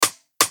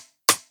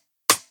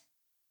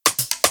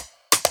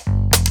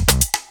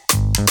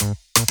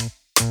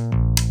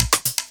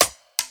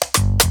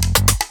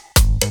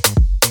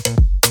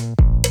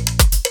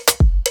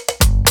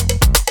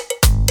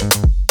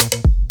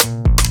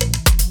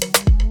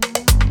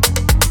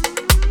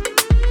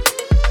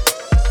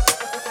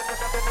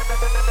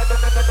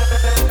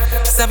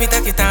Sabi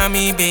that you tell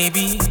me,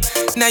 baby.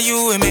 Now you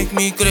will make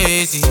me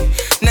crazy.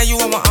 Now you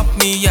want up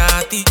me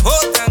yati.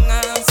 Oh,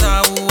 tanga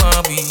sa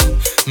uabi.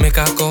 Make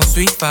a go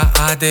sweet for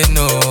I don't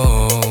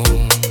know.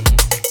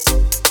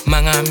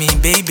 Manga mi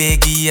baby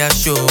gia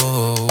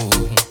show.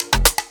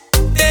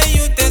 Then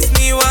you test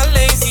me while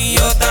lazy.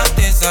 Your that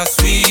is a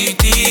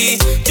sweetie.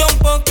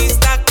 Jump on kiss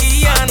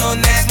taki ano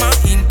next man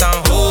in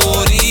town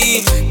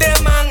hori. De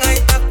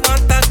mangai tak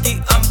mantaki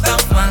am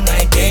tak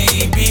mangai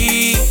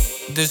baby.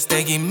 Dus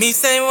tegen me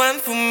zijn one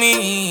for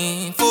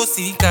me.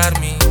 Fossi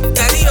karmi.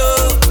 Daddy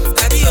oh,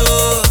 daddy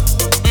oh.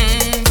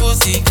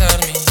 Fossi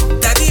karmi.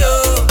 Daddy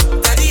oh,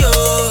 daddy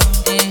oh.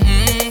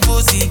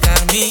 Fossi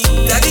karmi.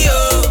 Daddy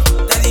oh,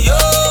 daddy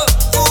oh.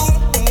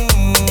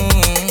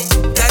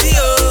 Daddy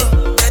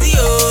oh, daddy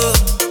oh.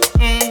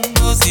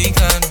 Fossi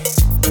karmi.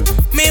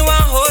 Me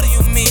wan hold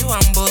you, me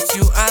wan boss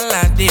you all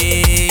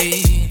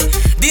day.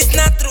 This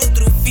not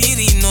true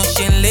firi no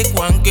shen like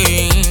one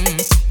game.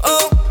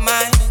 Oh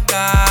my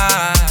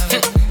God.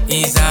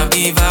 Is a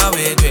viva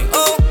with me.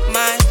 Oh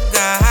my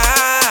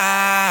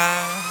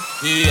God.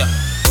 Yeah.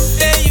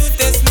 Then you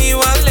test me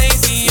while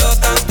lazy. Your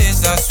tante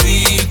is a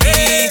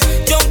sweetie.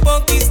 Jump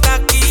on kiss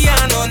taki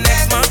ano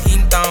next man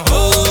in town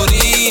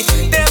hori.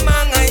 De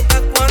mangai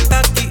tak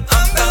wantaki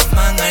am tak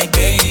mangai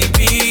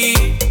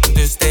baby.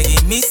 Dus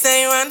tegen me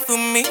say one for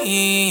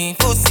me.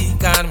 Fossi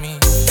karmi.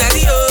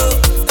 Daddy oh,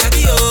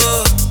 daddy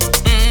oh.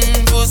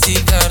 Fossi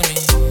karmi.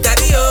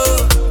 Daddy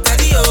oh,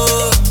 daddy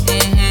oh.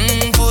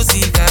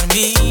 Fossi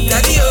karmi.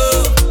 Daddy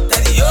oh,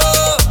 daddy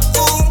oh.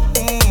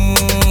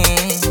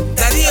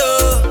 Daddy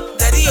oh,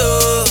 daddy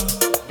oh.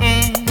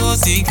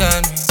 Fossi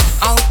karmi.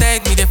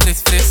 Altijd me de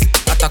fris.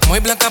 Attack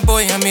mooi blanca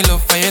boy en me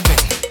love van je ding.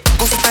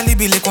 Kost het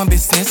alibi like one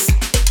business.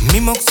 Me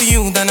mok zie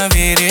you dan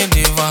weer in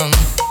de van.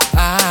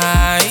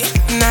 Ai,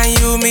 na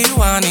you me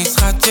want is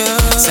schatje.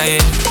 Say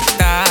it,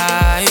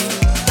 die.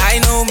 I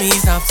know me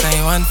stop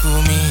say one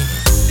for me.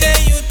 Then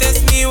you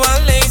test me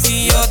while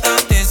lazy. Your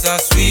tante is a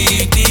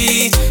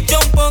sweetie.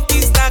 Jump on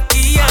kiss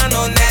taki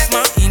ano next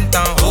man in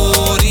town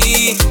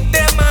hori.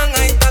 De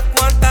mangai tak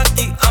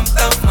wantaki am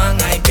tak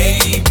mangai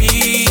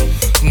baby.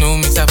 No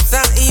me stop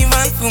say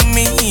even for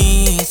me.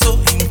 So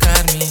him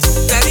karmi.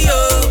 Daddy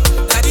oh,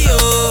 daddy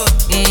oh.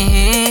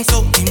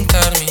 So him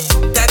karmi.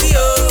 Daddy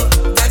oh,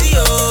 daddy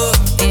oh.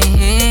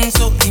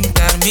 So him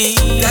karmi.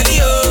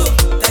 Daddy oh,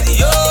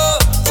 daddy oh.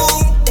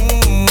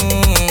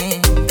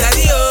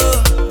 Daddy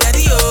oh,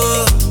 daddy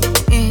oh.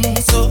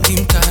 So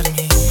him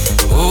karmi.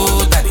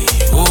 Oh daddy,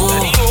 oh.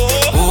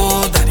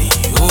 Oh daddy,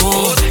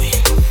 oh.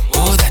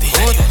 Oh daddy,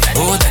 oh daddy,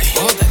 oh daddy,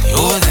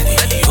 oh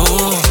daddy,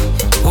 oh.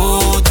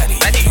 Oh daddy,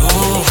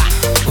 oh.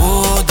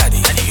 Oh daddy,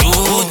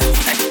 oh.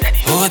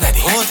 Oh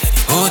daddy, oh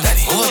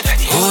daddy, oh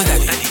daddy, oh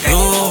daddy,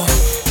 oh.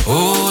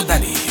 Oh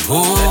daddy,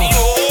 oh.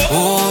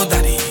 Oh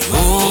daddy,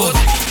 oh.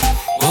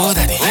 Oh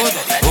daddy, oh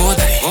daddy, oh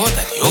daddy, oh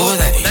daddy, oh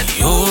daddy,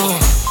 oh.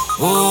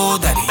 Oh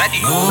daddy,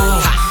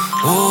 oh.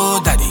 Oh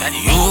daddy,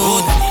 oh.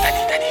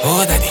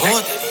 Oh daddy,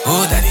 oh.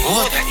 Oh daddy,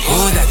 oh daddy,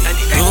 oh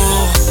daddy,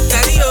 oh.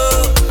 Daddy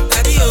oh,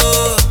 daddy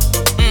oh.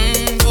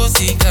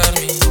 Fossi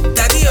karmi.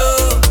 Daddy oh,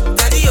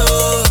 daddy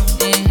oh.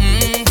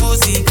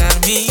 Fossi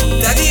karmi.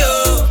 Daddy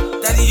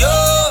oh, daddy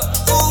oh.